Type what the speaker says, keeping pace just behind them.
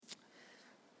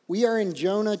We are in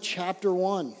Jonah chapter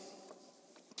 1.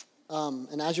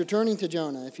 And as you're turning to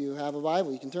Jonah, if you have a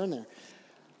Bible, you can turn there.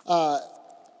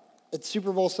 It's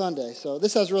Super Bowl Sunday, so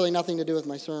this has really nothing to do with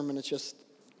my sermon. It's just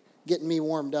getting me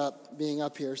warmed up being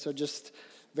up here, so just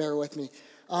bear with me.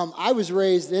 I was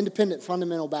raised independent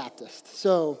fundamental Baptist.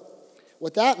 So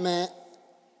what that meant,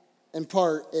 in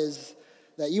part, is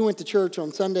that you went to church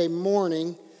on Sunday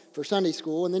morning for Sunday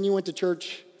school, and then you went to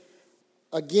church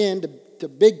again to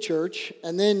big church,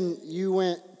 and then you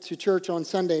went to church on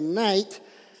Sunday night,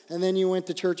 and then you went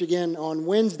to church again on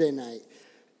Wednesday night.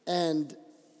 And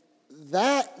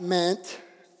that meant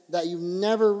that you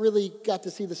never really got to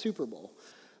see the Super Bowl.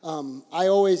 I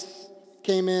always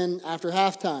came in after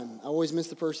halftime. I always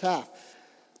missed the first half.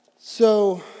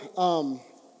 So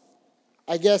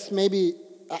I guess maybe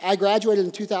I graduated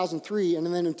in 2003, and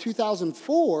then in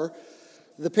 2004,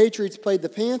 the Patriots played the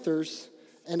Panthers,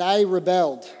 and I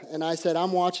rebelled, and I said,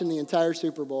 I'm watching the entire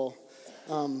Super Bowl.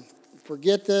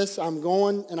 Forget this. I'm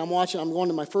going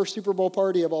to my first Super Bowl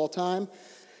party of all time.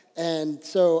 And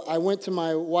so I went to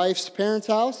my wife's parents'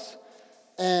 house,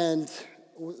 and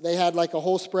they had like a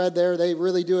whole spread there. They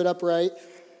really do it up right.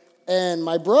 And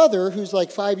my brother, who's like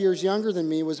 5 years younger than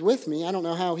me, was with me. I don't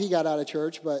know how he got out of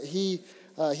church, but he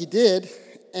did.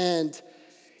 And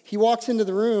he walks into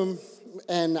the room,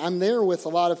 and I'm there with a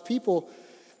lot of people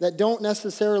that don't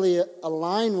necessarily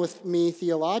align with me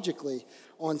theologically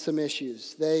on some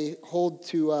issues. They hold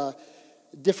to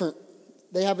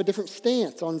they have a different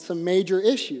stance on some major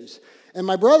issues. And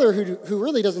my brother, who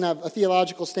really doesn't have a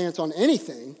theological stance on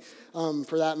anything,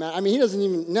 for that matter, I mean, he doesn't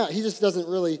even know, he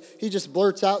just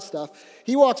blurts out stuff.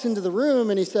 He walks into the room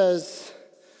and he says,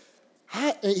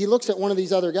 he looks at one of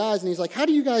these other guys and he's like, how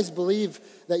do you guys believe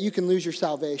that you can lose your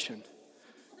salvation?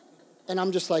 And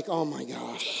I'm just like, oh my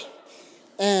gosh.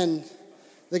 And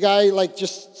the guy,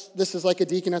 this is like a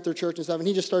deacon at their church and stuff, and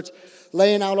he just starts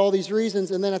laying out all these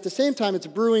reasons, and then at the same time, it's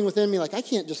brewing within me, like, I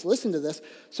can't just listen to this.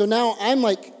 So now I'm,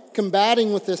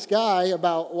 combating with this guy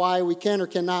about why we can or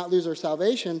cannot lose our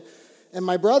salvation, and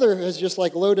my brother has just,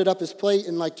 loaded up his plate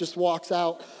and, just walks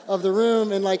out of the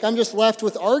room, and, I'm just left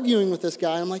with arguing with this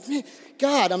guy. I'm like, man,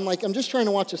 God, I'm just trying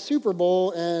to watch a Super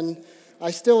Bowl, and I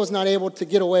still was not able to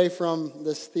get away from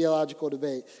this theological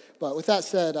debate. But with that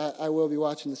said, I will be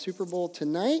watching the Super Bowl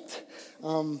tonight,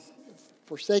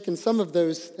 forsaking some of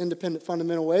those independent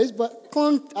fundamental ways, but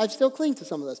I still cling to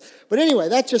some of those. But anyway,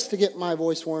 that's just to get my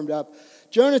voice warmed up.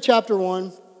 Jonah chapter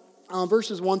 1,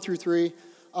 verses 1 through 3.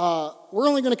 We're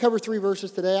only going to cover 3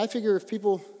 verses today. I figure if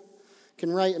people can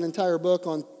write an entire book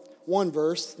on 1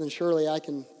 verse, then surely I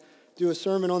can do a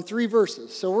sermon on 3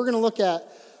 verses. So we're going to look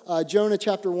at Jonah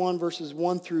chapter 1, verses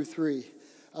 1 through 3.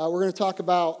 We're going to talk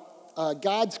about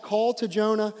God's call to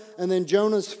Jonah, and then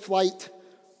Jonah's flight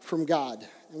from God.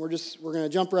 And we're going to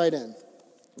jump right in.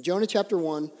 Jonah chapter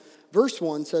 1, verse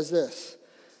 1 says this.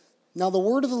 Now the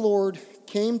word of the Lord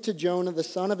came to Jonah, the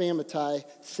son of Amittai,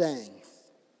 saying,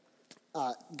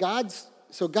 God's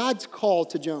call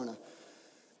to Jonah.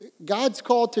 God's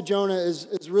call to Jonah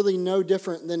is really no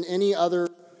different than any other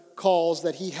calls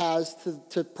that he has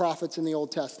to prophets in the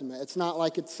Old Testament. It's not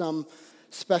like it's some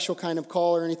special kind of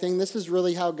call or anything. This is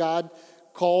really how God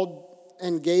called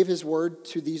and gave his word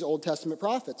to these Old Testament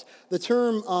prophets. The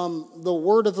term, the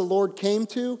word of the Lord came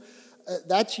to,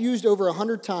 that's used over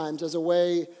 100 times as a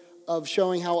way of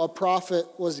showing how a prophet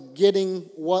was getting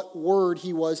what word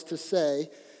he was to say,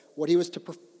 what he was to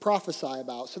prophesy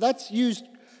about. So that's used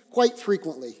quite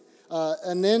frequently.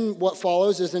 And then what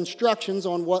follows is instructions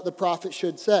on what the prophet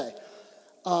should say.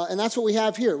 And that's what we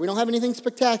have here. We don't have anything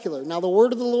spectacular. Now, the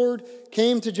word of the Lord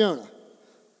came to Jonah.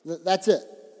 That's it.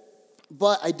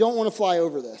 But I don't want to fly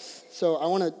over this. So I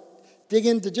want to dig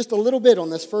into just a little bit on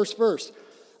this first verse.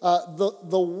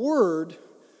 The word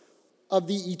of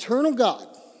the eternal God,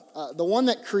 the one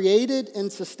that created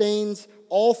and sustains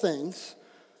all things,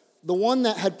 the one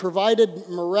that had provided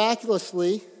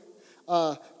miraculously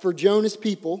for Jonah's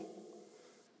people,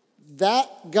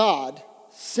 that God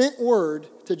sent word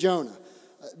to Jonah.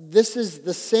 This is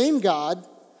the same God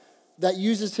that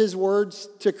uses his words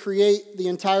to create the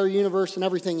entire universe and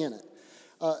everything in it.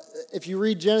 If you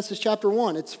read Genesis chapter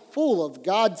 1, it's full of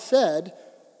God said,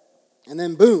 and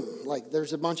then boom,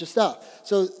 there's a bunch of stuff.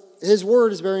 So his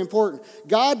word is very important.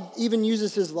 God even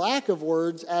uses his lack of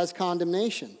words as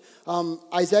condemnation.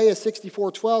 Isaiah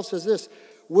 64:12 says this,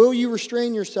 will you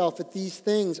restrain yourself at these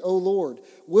things, O Lord?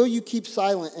 Will you keep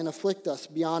silent and afflict us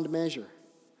beyond measure?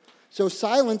 So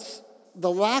silence, the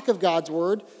lack of God's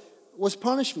word, was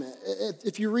punishment.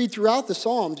 If you read throughout the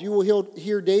Psalms, you will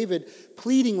hear David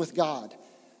pleading with God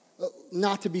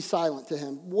not to be silent to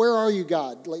him. Where are you,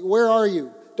 God? Where are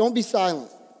you? Don't be silent.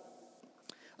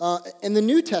 In the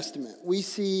New Testament, we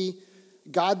see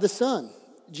God the Son,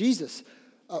 Jesus,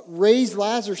 raise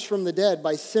Lazarus from the dead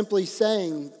by simply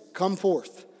saying, "Come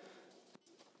forth."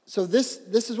 So this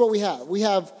is what we have. We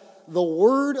have the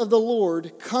word of the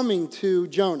Lord coming to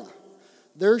Jonah.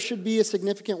 There should be a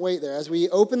significant weight there. As we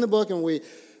open the book and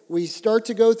we start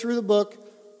to go through the book,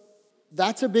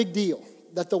 that's a big deal,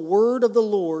 that the word of the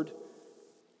Lord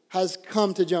has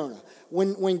come to Jonah.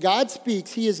 When God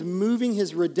speaks, he is moving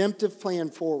his redemptive plan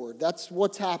forward. That's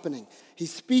what's happening.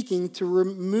 He's speaking to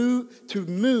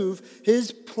move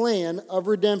his plan of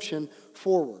redemption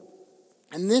forward.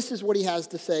 And this is what he has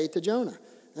to say to Jonah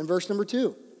in verse number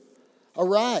 2.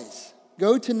 "Arise,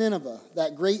 go to Nineveh,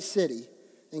 that great city,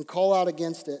 and call out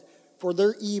against it, for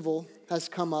their evil has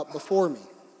come up before me."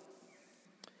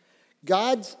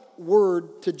 God's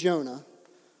word to Jonah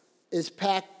is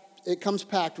packed. It comes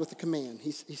packed with a command.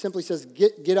 He simply says,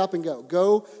 get up and go.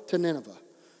 Go to Nineveh.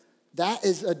 That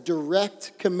is a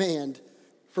direct command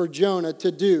for Jonah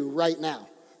to do right now.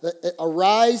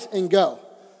 Arise and go.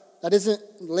 That isn't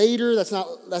later. That's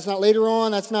not later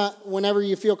on. That's not whenever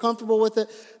you feel comfortable with it.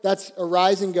 That's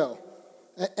arise and go.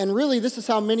 And really, this is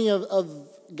how many of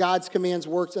God's commands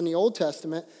works in the Old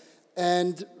Testament,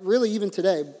 and really even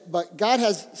today. But God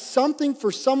has something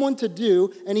for someone to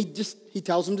do, and he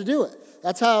tells them to do it.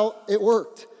 That's how it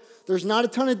worked. There's not a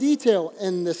ton of detail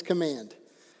in this command.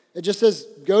 It just says,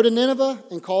 go to Nineveh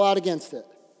and call out against it.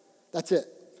 That's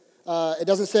it. It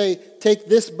doesn't say, take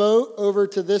this boat over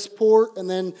to this port, and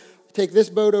then take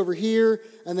this boat over here,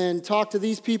 and then talk to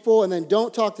these people, and then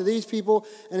don't talk to these people.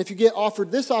 And if you get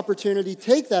offered this opportunity,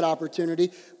 take that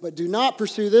opportunity, but do not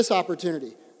pursue this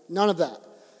opportunity. None of that.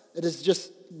 It is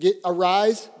just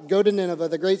arise, go to Nineveh,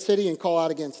 the great city, and call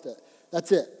out against it.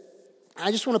 That's it. I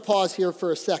just want to pause here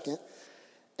for a second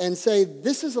and say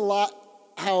this is a lot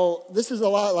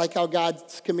like how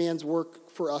God's commands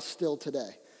work for us still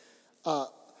today.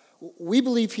 We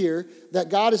believe here that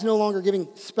God is no longer giving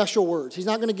special words. He's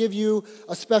not going to give you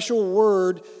a special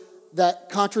word that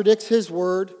contradicts his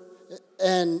word,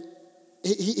 and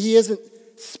he isn't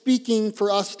speaking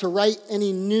for us to write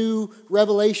any new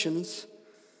revelations.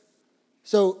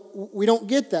 So we don't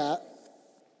get that.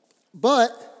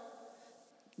 But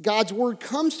God's word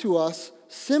comes to us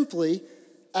simply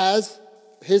as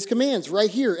his commands right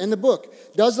here in the book.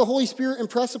 Does the Holy Spirit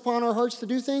impress upon our hearts to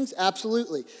do things?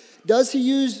 Absolutely. Does he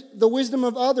use the wisdom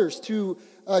of others to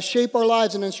shape our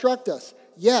lives and instruct us?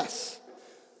 Yes.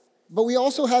 But we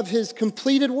also have his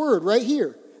completed word right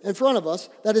here in front of us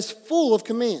that is full of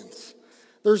commands.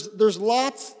 There's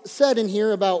lots said in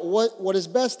here about what is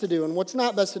best to do and what's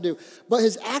not best to do. But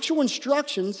his actual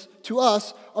instructions to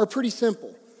us are pretty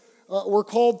simple. We're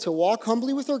called to walk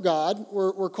humbly with our God.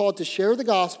 We're called to share the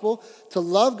gospel, to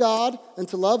love God, and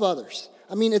to love others.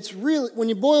 I mean, it's really, when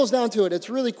it boils down to it, it's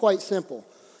really quite simple.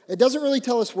 It doesn't really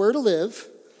tell us where to live,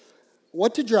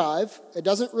 what to drive. It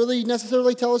doesn't really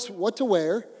necessarily tell us what to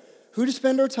wear, who to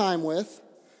spend our time with.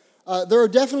 There are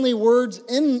definitely words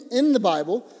in the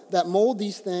Bible that mold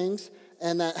these things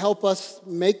and that help us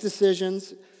make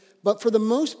decisions. But for the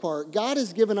most part, God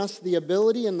has given us the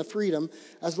ability and the freedom,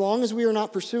 as long as we are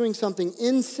not pursuing something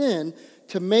in sin,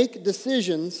 to make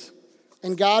decisions,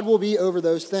 and God will be over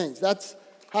those things. That's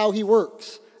how he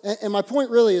works. And my point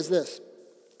really is this.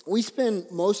 We spend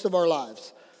most of our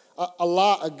lives,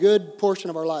 a good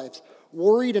portion of our lives,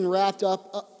 worried and wrapped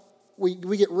up. We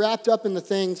get wrapped up in the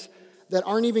things that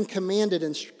aren't even commanded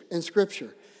in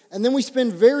Scripture. And then we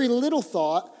spend very little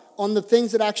thought on the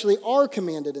things that actually are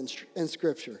commanded in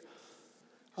Scripture.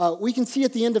 We can see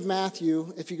at the end of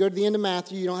Matthew, if you go to the end of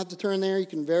Matthew, you don't have to turn there, you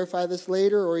can verify this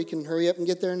later, or you can hurry up and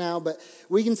get there now, but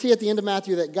we can see at the end of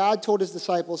Matthew that God told his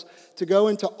disciples to go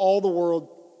into all the world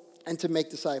and to make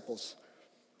disciples.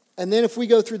 And then if we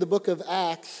go through the book of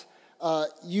Acts,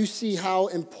 you see how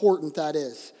important that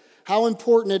is. How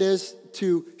important it is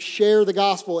to share the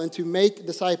gospel and to make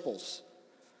disciples.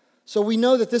 So we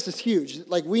know that this is huge.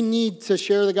 Like, we need to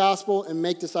share the gospel and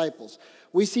make disciples.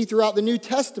 We see throughout the New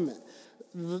Testament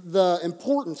the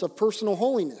importance of personal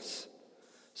holiness.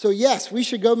 So yes, we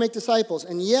should go make disciples.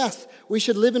 And yes, we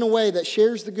should live in a way that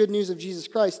shares the good news of Jesus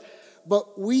Christ.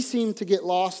 But we seem to get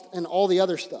lost in all the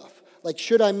other stuff. Like,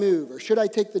 should I move? Or should I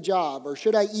take the job? Or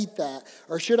should I eat that?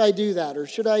 Or should I do that? Or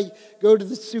should I go to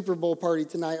the Super Bowl party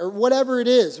tonight? Or whatever it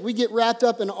is. We get wrapped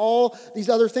up in all these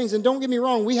other things. And don't get me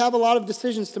wrong, we have a lot of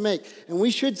decisions to make. And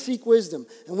we should seek wisdom.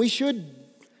 And we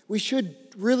should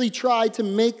really try to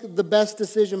make the best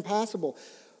decision possible.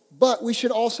 But we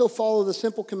should also follow the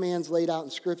simple commands laid out in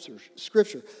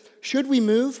Scripture. Should we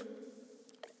move?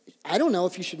 I don't know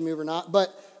if you should move or not,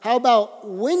 but how about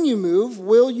when you move,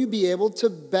 will you be able to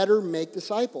better make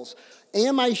disciples?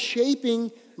 Am I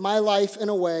shaping my life in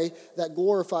a way that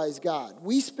glorifies God?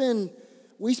 We spend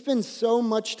so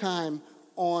much time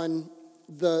on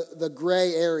the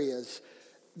gray areas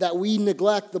that we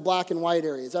neglect the black and white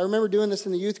areas. I remember doing this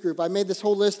in the youth group. I made this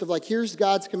whole list of like, here's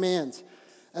God's commands.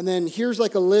 And then here's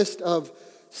like a list of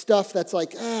stuff that's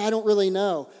like, I don't really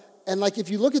know. And like, if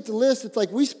you look at the list, it's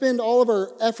like we spend all of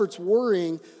our efforts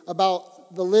worrying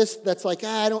about the list that's like,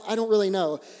 I don't really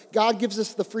know. God gives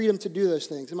us the freedom to do those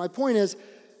things. And my point is,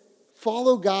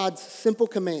 follow God's simple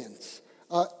commands.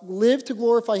 Live to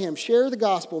glorify Him. Share the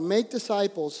gospel. Make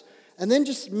disciples. And then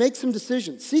just make some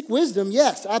decisions. Seek wisdom,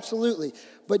 yes, absolutely.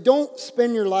 But don't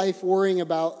spend your life worrying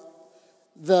about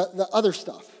the other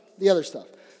stuff.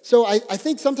 So I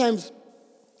think sometimes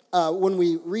when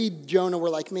we read Jonah, we're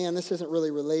like, man, this isn't really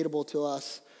relatable to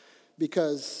us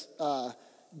because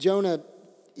Jonah,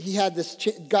 he had this,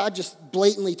 God just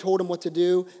blatantly told him what to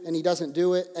do, and he doesn't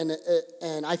do it.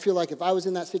 And I feel like if I was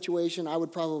in that situation, I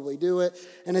would probably do it.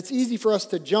 And it's easy for us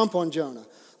to jump on Jonah.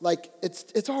 Like,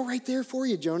 it's all right there for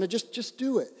you, Jonah. Just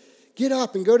do it. Get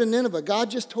up and go to Nineveh. God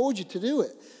just told you to do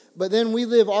it. But then we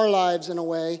live our lives in a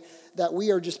way that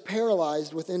we are just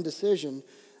paralyzed with indecision.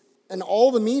 And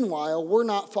all the meanwhile, we're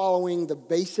not following the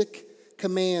basic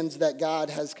commands that God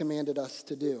has commanded us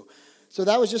to do. So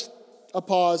that was just a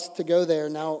pause to go there.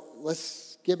 Now,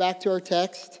 let's get back to our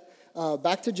text.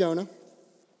 Back to Jonah.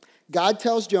 God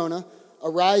tells Jonah,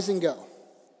 arise and go.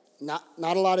 Not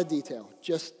a lot of detail.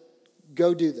 Just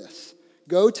go do this.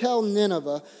 Go tell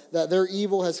Nineveh that their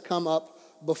evil has come up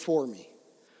before me.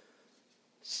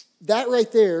 That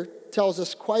right there tells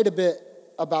us quite a bit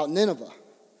about Nineveh.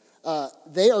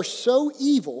 They are so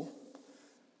evil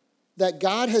that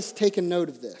God has taken note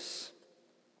of this.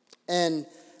 And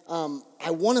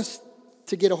I want us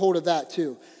to get a hold of that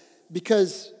too,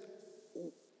 because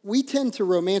we tend to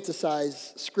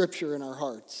romanticize Scripture in our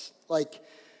hearts. Like,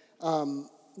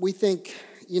 we think,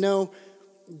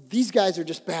 these guys are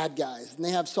just bad guys, and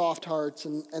they have soft hearts,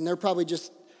 and they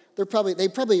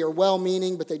probably are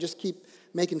well-meaning, but they just keep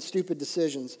making stupid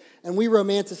decisions. And we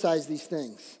romanticize these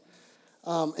things.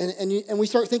 And we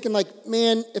start thinking like,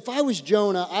 man, if I was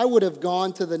Jonah, I would have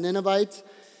gone to the Ninevites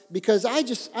because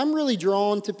I'm really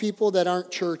drawn to people that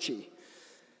aren't churchy.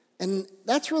 And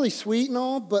that's really sweet and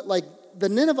all, but like the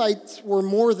Ninevites were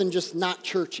more than just not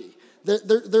churchy.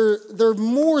 They're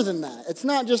more than that. It's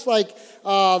not just like,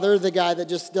 they're the guy that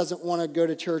just doesn't want to go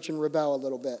to church and rebel a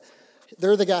little bit.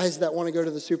 They're the guys that want to go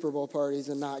to the Super Bowl parties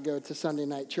and not go to Sunday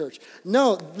night church.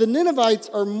 No, the Ninevites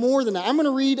are more than that. I'm going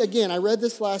to read again. I read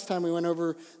this last time we went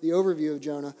over the overview of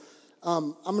Jonah.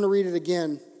 I'm going to read it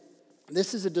again.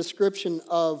 This is a description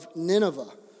of Nineveh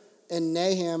in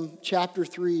Nahum chapter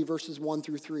 3, verses 1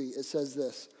 through 3. It says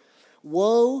this: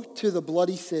 Woe to the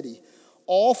bloody city,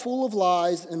 all full of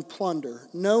lies and plunder,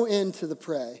 no end to the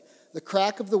prey, the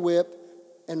crack of the whip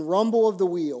and rumble of the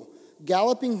wheel,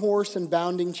 galloping horse and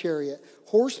bounding chariot,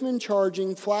 horsemen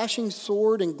charging, flashing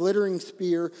sword and glittering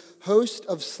spear, host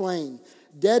of slain,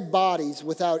 dead bodies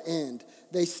without end.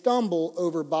 They stumble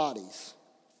over bodies.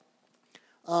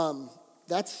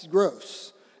 That's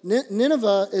gross.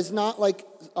 Nineveh is not like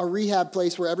a rehab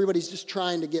place where everybody's just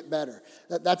trying to get better.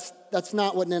 That's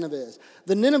not what Nineveh is.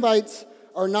 The Ninevites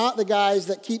are not the guys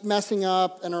that keep messing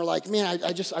up and are like, man,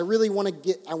 I really want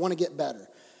to get better.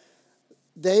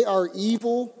 They are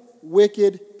evil,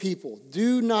 wicked people.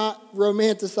 Do not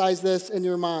romanticize this in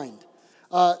your mind.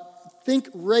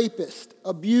 Think rapists,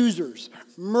 abusers,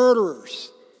 murderers.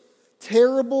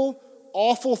 Terrible,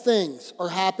 awful things are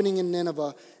happening in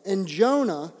Nineveh. And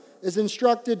Jonah is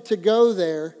instructed to go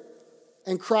there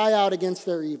and cry out against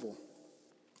their evil.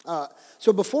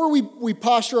 So before we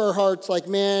posture our hearts like,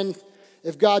 man,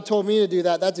 if God told me to do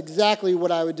that, that's exactly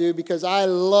what I would do because I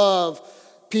love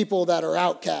people that are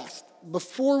outcast.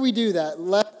 Before we do that,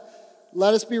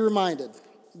 let us be reminded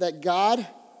that God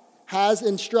has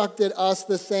instructed us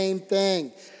the same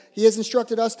thing. He has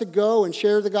instructed us to go and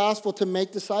share the gospel, to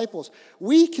make disciples.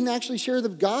 We can actually share the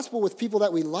gospel with people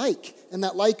that we like and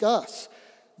that like us.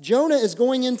 Jonah is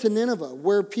going into Nineveh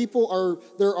where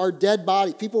there are dead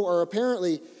bodies. People are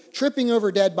apparently tripping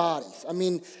over dead bodies. I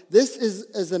mean, this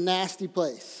is a nasty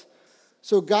place.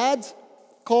 So God's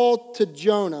call to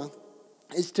Jonah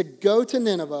is to go to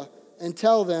Nineveh and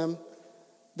tell them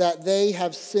that they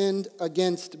have sinned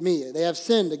against me. They have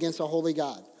sinned against a holy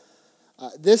God.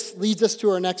 This leads us to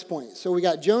our next point. So we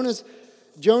got God's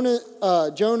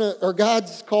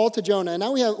call to Jonah, and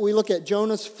now we look at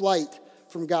Jonah's flight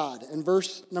from God in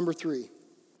verse number 3. It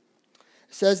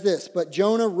says this: But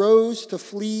Jonah rose to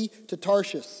flee to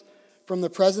Tarshish from the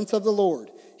presence of the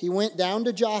Lord. he went down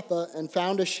to Joppa and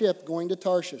found a ship going to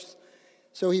Tarshish.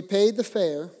 So he paid the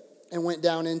fare and went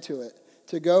down into it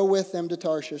to go with them to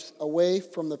Tarshish, away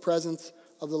from the presence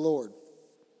of the Lord.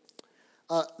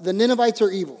 The Ninevites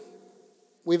are evil.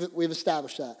 We've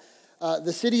established that.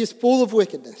 The city is full of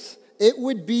wickedness.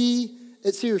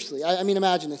 Seriously, I mean,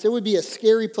 imagine this. It would be a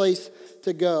scary place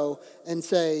to go and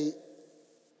say,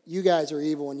 you guys are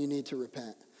evil and you need to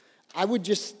repent. I would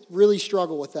just really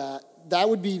struggle with that. That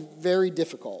would be very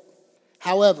difficult.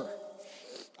 However,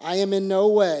 I am in no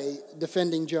way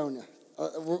defending Jonah.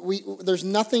 There's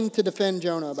nothing to defend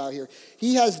Jonah about here.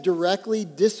 He has directly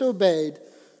disobeyed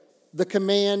the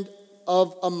command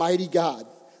of a mighty God.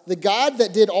 The God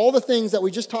that did all the things that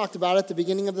we just talked about at the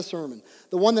beginning of the sermon.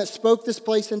 The one that spoke this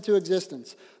place into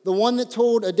existence. The one that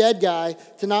told a dead guy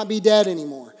to not be dead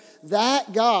anymore.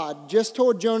 That God just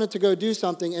told Jonah to go do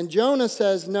something, and Jonah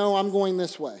says, no, I'm going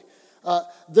this way.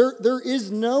 There is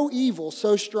no evil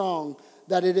so strong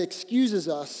that it excuses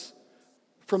us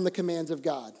from the commands of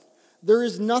God. There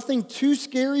is nothing too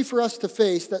scary for us to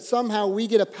face that somehow we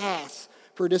get a pass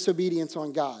for disobedience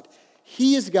on God.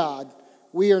 He is God,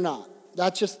 we are not.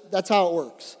 That's how it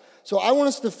works. So I want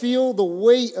us to feel the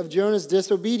weight of Jonah's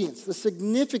disobedience, the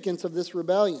significance of this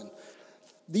rebellion.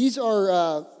 These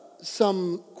are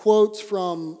some quotes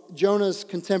from Jonah's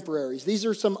contemporaries. These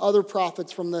are some other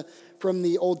prophets from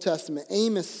the Old Testament.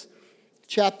 Amos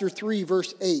chapter 3,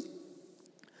 verse 8.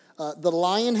 The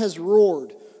lion has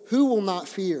roared. Who will not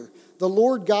fear? The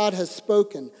Lord God has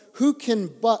spoken. Who can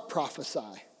but prophesy?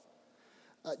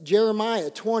 Jeremiah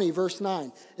 20, verse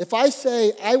 9. If I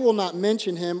say I will not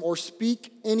mention him or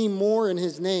speak any more in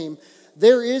his name,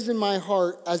 there is in my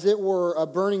heart as it were a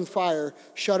burning fire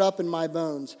shut up in my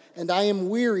bones, and I am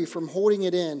weary from holding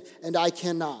it in, and I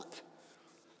cannot.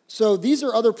 So these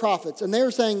are other prophets, and they're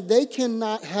saying they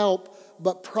cannot help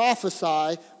but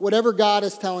prophesy whatever God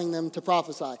is telling them to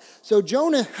prophesy. So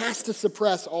Jonah has to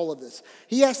suppress all of this.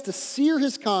 He has to sear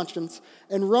his conscience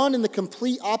and run in the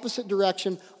complete opposite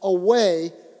direction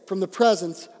away from the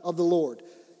presence of the Lord.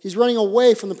 He's running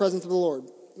away from the presence of the Lord.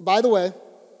 By the way,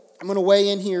 I'm going to weigh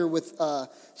in here with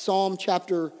Psalm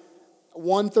chapter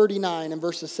 139 and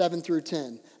verses 7 through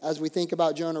 10 as we think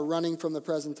about Jonah running from the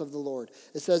presence of the Lord.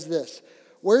 It says this,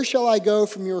 where shall I go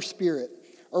from your spirit?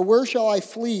 Or where shall I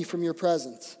flee from your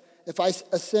presence? If I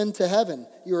ascend to heaven,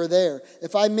 you are there.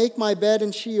 If I make my bed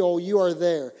in Sheol, you are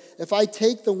there. If I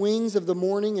take the wings of the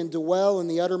morning and dwell in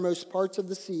the uttermost parts of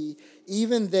the sea,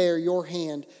 even there your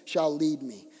hand shall lead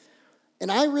me.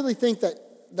 And I really think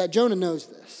that Jonah knows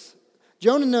this.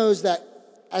 Jonah knows that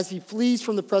as he flees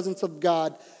from the presence of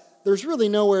God, there's really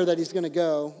nowhere that he's going to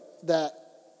go that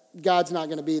God's not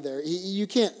going to be there. You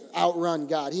can't outrun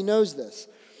God. He knows this.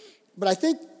 But I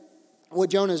think what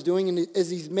Jonah is doing is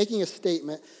he's making a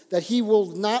statement that he will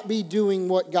not be doing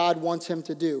what God wants him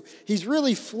to do. He's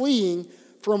really fleeing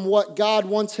from what God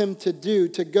wants him to do,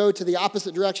 to go to the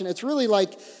opposite direction. It's really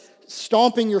like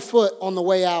stomping your foot on the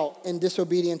way out in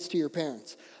disobedience to your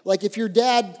parents. Like if your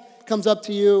dad comes up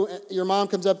to you, your mom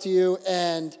comes up to you,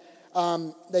 and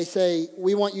they say,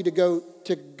 we want you to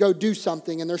go do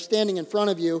something, and they're standing in front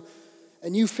of you,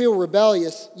 and you feel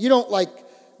rebellious, you don't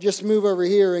just move over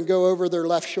here and go over their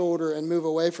left shoulder and move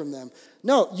away from them.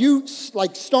 No, you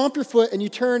stomp your foot and you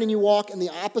turn and you walk in the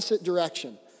opposite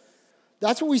direction.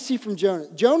 That's what we see from Jonah.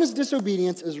 Jonah's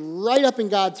disobedience is right up in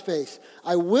God's face.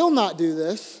 I will not do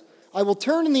this. I will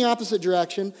turn in the opposite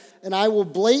direction, and I will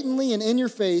blatantly and in your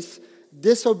face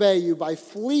disobey you by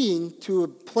fleeing to a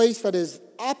place that is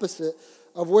opposite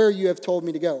of where you have told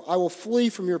me to go. I will flee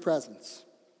from your presence.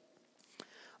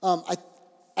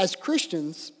 As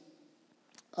Christians,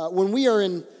 when we are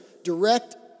in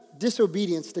direct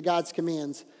disobedience to God's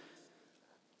commands,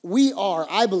 we are,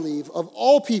 I believe, of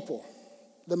all people,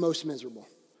 the most miserable.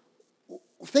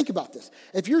 Think about this.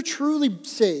 If you're truly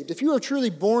saved, if you are truly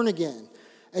born again,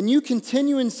 and you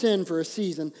continue in sin for a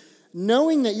season,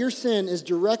 knowing that your sin is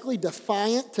directly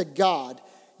defiant to God,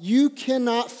 you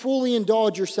cannot fully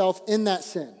indulge yourself in that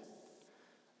sin.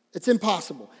 It's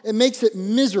impossible. It makes it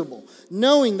miserable,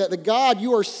 knowing that the God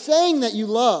you are saying that you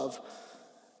love,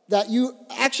 that you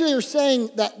actually are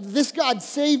saying that this God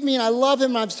saved me and I love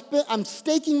him and I'm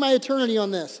staking my eternity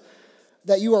on this,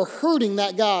 that you are hurting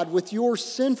that God with your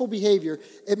sinful behavior.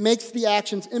 It makes the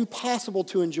actions impossible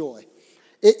to enjoy.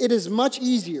 It is much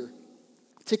easier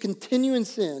to continue in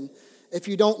sin if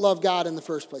you don't love God in the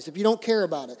first place, if you don't care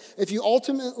about it. If you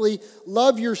ultimately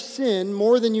love your sin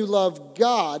more than you love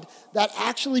God, that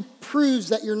actually proves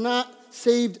that you're not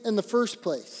saved in the first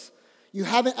place. You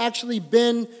haven't actually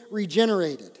been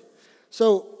regenerated.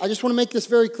 So I just want to make this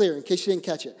very clear in case you didn't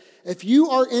catch it. If you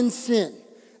are in sin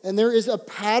and there is a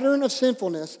pattern of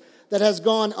sinfulness that has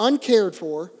gone uncared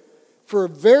for a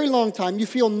very long time, you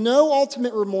feel no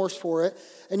ultimate remorse for it,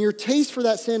 and your taste for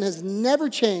that sin has never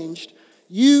changed,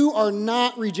 you are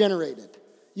not regenerated.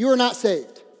 You are not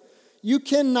saved. You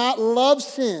cannot love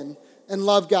sin and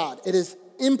love God. It is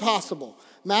impossible.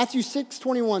 Matthew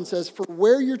 6:21 says, "For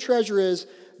where your treasure is,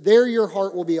 there your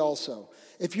heart will be also."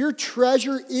 If your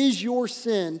treasure is your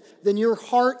sin, then your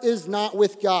heart is not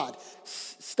with God.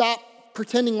 Stop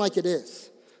pretending like it is.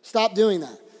 Stop doing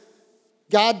that.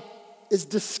 God is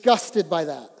disgusted by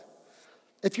that.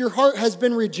 If your heart has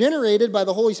been regenerated by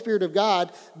the Holy Spirit of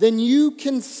God, then you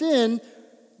can sin,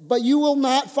 but you will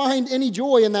not find any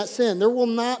joy in that sin. There will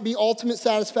not be ultimate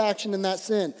satisfaction in that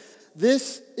sin.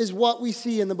 This is what we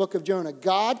see in the book of Jonah.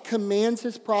 God commands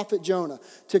his prophet Jonah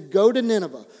to go to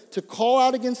Nineveh, to call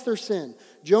out against their sin.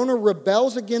 Jonah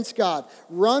rebels against God,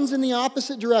 runs in the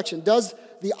opposite direction, does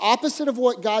the opposite of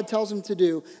what God tells him to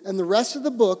do. And the rest of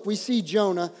the book, we see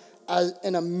Jonah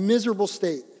in a miserable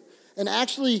state. And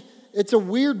actually, it's a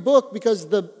weird book because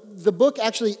the book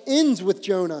actually ends with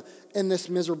Jonah in this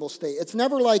miserable state. It's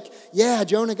never like, yeah,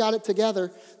 Jonah got it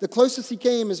together. The closest he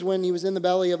came is when he was in the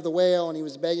belly of the whale and he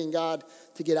was begging God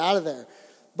to get out of there.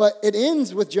 But it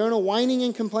ends with Jonah whining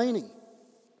and complaining.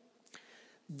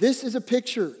 This is a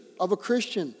picture of a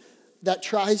Christian that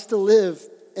tries to live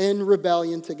in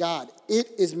rebellion to God.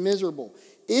 It is miserable.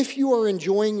 If you are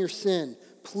enjoying your sin,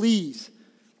 please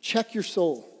check your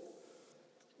soul.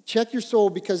 Check your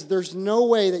soul, because there's no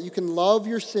way that you can love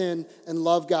your sin and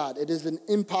love God. It is an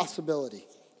impossibility.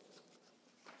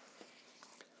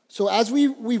 So as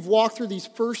we've walked through these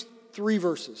first 3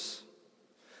 verses,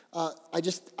 I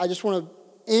just want to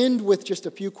end with just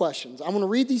a few questions. I'm going to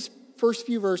read these first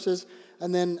few verses,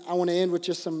 and then I want to end with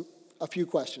just a few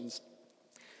questions.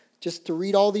 Just to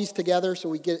read all these together so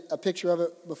we get a picture of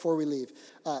it before we leave.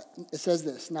 It says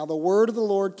this: "Now the word of the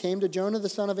Lord came to Jonah the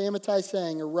son of Amittai,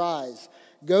 saying, 'Arise,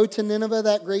 go to Nineveh,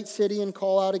 that great city, and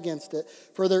call out against it,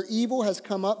 for their evil has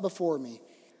come up before me.'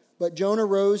 But Jonah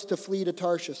rose to flee to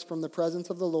Tarshish from the presence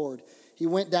of the Lord. He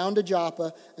went down to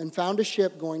Joppa and found a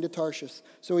ship going to Tarshish.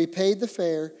 So he paid the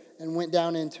fare and went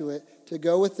down into it to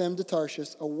go with them to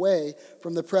Tarshish, away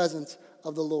from the presence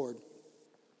of the Lord."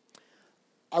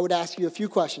 I would ask you a few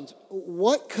questions.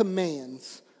 What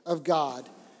commands of God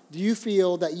do you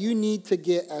feel that you need to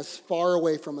get as far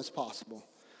away from as possible?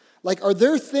 Like, are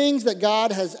there things that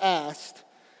God has asked,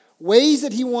 ways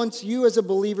that he wants you as a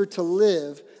believer to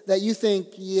live, that you think,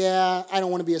 yeah, I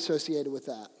don't want to be associated with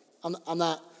that. I'm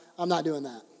not doing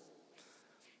that.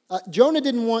 Jonah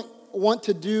did not want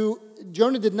to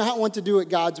do it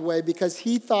God's way because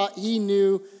he thought he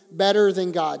knew better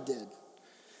than God did.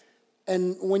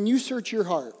 And when you search your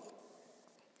heart,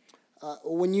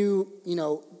 when you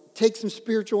take some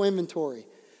spiritual inventory,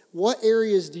 what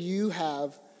areas do you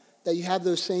have that you have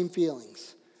those same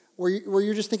feelings? Where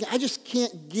you're just thinking, I just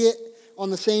can't get on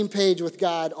the same page with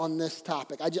God on this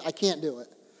topic. I can't do it.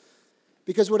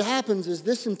 Because what happens is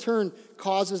this in turn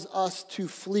causes us to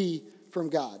flee from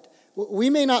God. We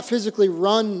may not physically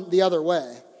run the other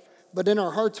way, but in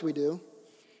our hearts we do.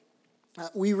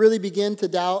 We really begin to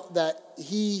doubt that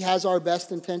he has our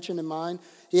best intention in mind.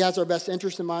 He has our best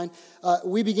interest in mind.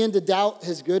 We begin to doubt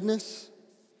his goodness.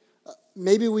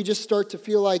 Maybe we just start to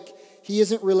feel like he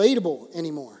isn't relatable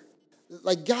anymore.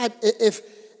 Like, God,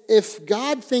 if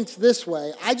God thinks this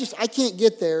way, I can't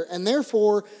get there, and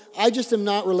therefore I just am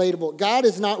not relatable. God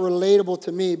is not relatable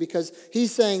to me because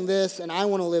he's saying this and I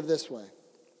want to live this way.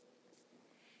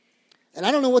 And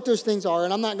I don't know what those things are,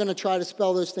 and I'm not going to try to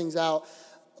spell those things out.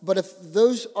 But if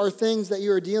those are things that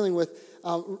you are dealing with,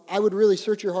 I would really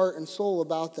search your heart and soul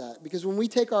about that. Because when we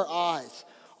take our eyes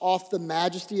off the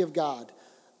majesty of God,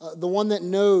 the one that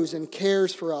knows and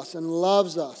cares for us and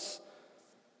loves us,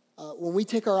 when we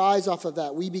take our eyes off of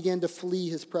that, we begin to flee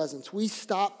his presence. We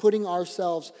stop putting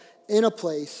ourselves in a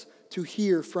place to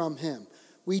hear from him.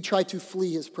 We try to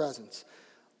flee his presence.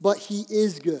 But he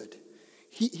is good.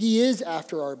 He is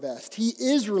after our best. He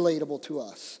is relatable to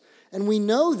us. And we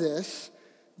know this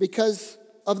because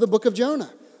of the book of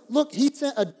Jonah. Look, he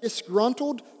sent a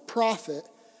disgruntled prophet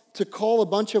to call a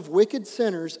bunch of wicked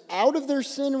sinners out of their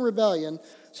sin and rebellion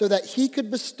so that he could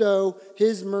bestow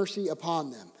his mercy upon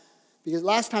them. Because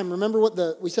last time, remember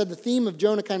what we said the theme of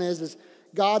Jonah kind of is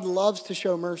God loves to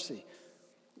show mercy.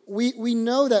 We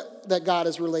know that God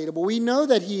is relatable. We know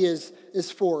that he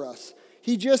is for us.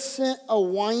 He just sent a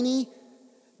whiny,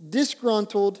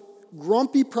 disgruntled,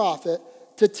 grumpy prophet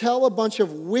to tell a bunch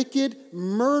of wicked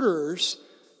murderers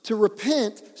to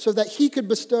repent so that he could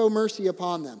bestow mercy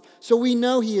upon them. So we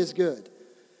know he is good.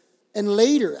 And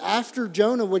later, after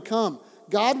Jonah would come,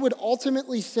 God would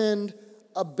ultimately send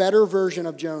a better version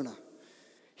of Jonah.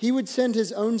 He would send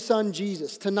his own son,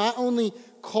 Jesus, to not only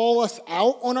call us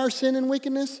out on our sin and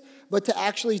wickedness, but to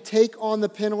actually take on the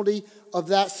penalty of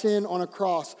that sin on a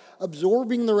cross,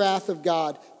 absorbing the wrath of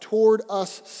God toward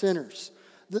us sinners.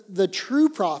 The true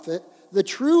prophet, the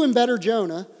true and better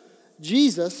Jonah,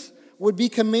 Jesus, would be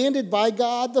commanded by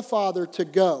God the Father to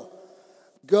go.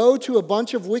 Go to a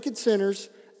bunch of wicked sinners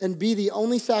and be the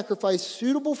only sacrifice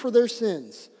suitable for their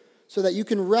sins so that you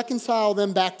can reconcile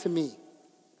them back to me.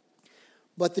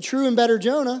 But the true and better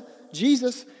Jonah,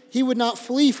 Jesus, he would not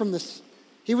flee from this.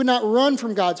 He would not run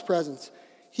from God's presence.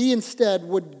 He instead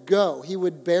would go. He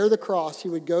would bear the cross. He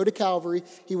would go to Calvary.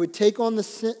 He would take on the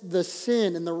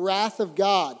sin and the wrath of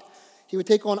God. He would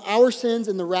take on our sins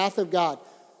and the wrath of God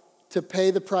to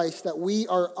pay the price that we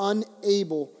are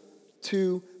unable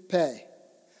to pay.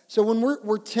 So when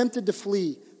we're tempted to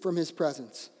flee from his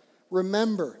presence,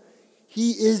 remember,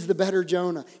 he is the better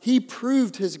Jonah. He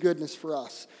proved his goodness for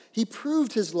us. He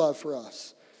proved his love for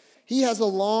us. He has a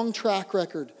long track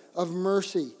record of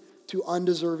mercy to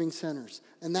undeserving sinners.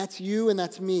 And that's you and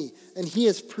that's me. And he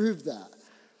has proved that.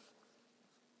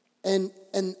 And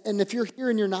if you're here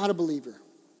and you're not a believer,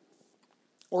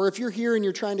 or if you're here and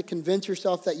you're trying to convince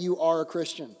yourself that you are a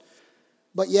Christian,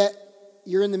 but yet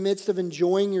you're in the midst of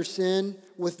enjoying your sin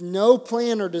with no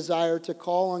plan or desire to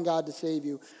call on God to save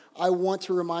you, I want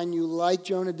to remind you, like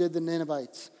Jonah did the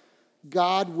Ninevites,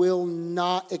 God will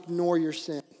not ignore your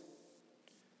sin.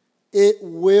 It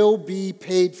will be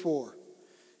paid for.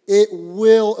 It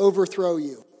will overthrow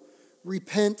you.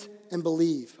 Repent and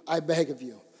believe, I beg of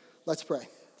you. Let's pray.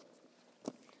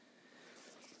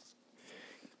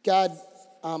 God,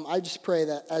 I just pray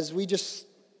that as we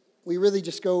really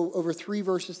just go over 3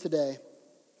 verses today,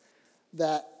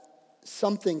 that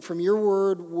something from your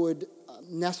word would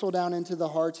nestle down into the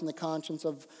hearts and the conscience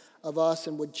of us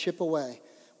and would chip away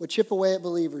at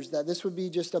believers, that this would be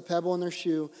just a pebble in their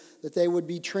shoe, that they would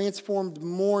be transformed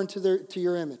more into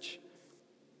your image,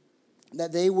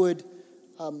 that they would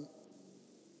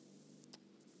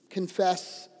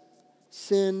confess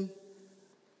sin,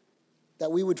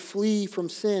 that we would flee from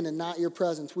sin and not your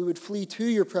presence. We would flee to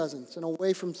your presence and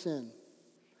away from sin.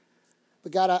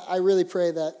 But God, I really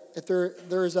pray that if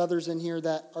there is others in here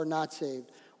that are not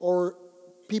saved, or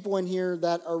people in here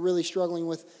that are really struggling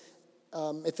with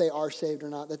if they are saved or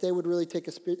not, that they would really take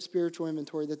a spiritual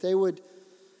inventory, that they would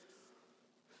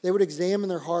examine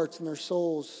their hearts and their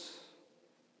souls.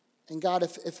 And God,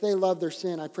 if they love their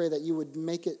sin, I pray that you would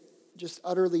make it just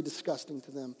utterly disgusting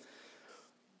to them.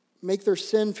 Make their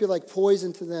sin feel like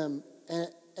poison to them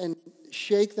and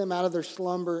shake them out of their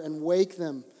slumber and wake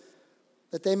them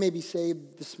that they may be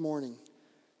saved this morning.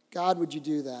 God, would you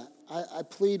do that? I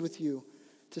plead with you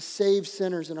to save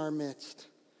sinners in our midst,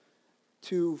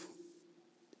 to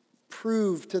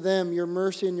prove to them your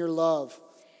mercy and your love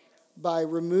by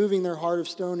removing their heart of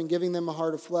stone and giving them a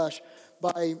heart of flesh,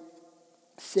 by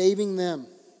saving them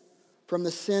from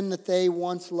the sin that they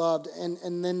once loved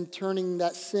and then turning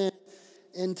that sin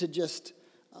into just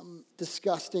a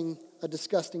disgusting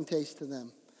taste to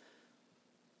them.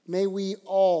 May we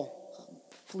all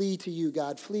flee to you,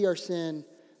 God. Flee our sin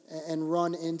and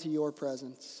run into your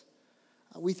presence.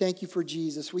 We thank you for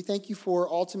Jesus. We thank you for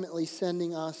ultimately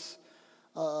sending us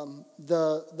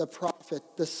the prophet,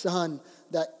 the son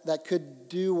that could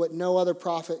do what no other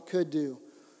prophet could do,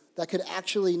 that could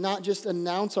actually not just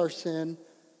announce our sin,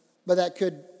 but that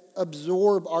could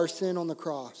absorb our sin on the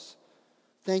cross.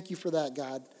 Thank you for that,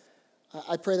 God.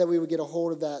 I pray that we would get a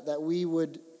hold of that we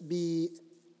would be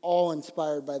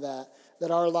awe-inspired by that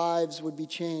our lives would be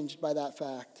changed by that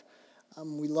fact.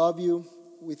 We love you.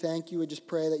 We thank you. We just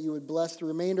pray that you would bless the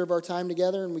remainder of our time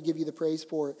together, and we give you the praise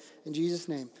for it. In Jesus'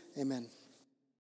 name, amen.